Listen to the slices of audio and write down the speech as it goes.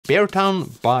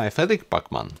Beartown by Fredrik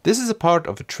Backman. This is a part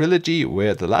of a trilogy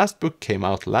where the last book came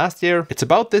out last year. It's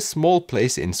about this small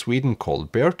place in Sweden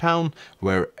called Beartown,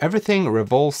 where everything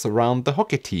revolves around the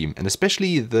hockey team, and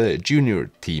especially the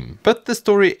junior team. But the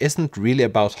story isn't really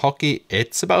about hockey,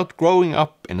 it's about growing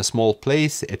up in a small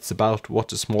place, it's about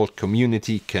what a small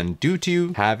community can do to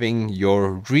you, having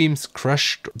your dreams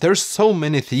crushed. There's so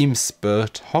many themes,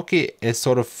 but hockey is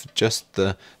sort of just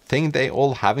the thing they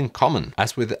all have in common.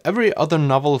 As with every other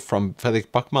novel from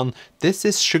Fredrik Backman, this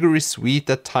is sugary sweet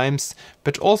at times,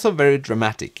 but also very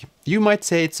dramatic. You might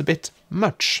say it's a bit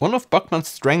much. One of Backman's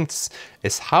strengths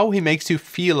is how he makes you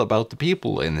feel about the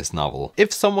people in his novel.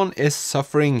 If someone is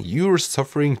suffering, you're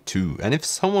suffering too, and if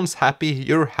someone's happy,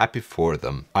 you're happy for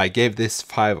them. I gave this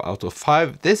 5 out of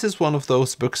 5. This is one of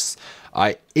those books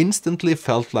I instantly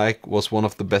felt like was one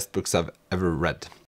of the best books I've ever read.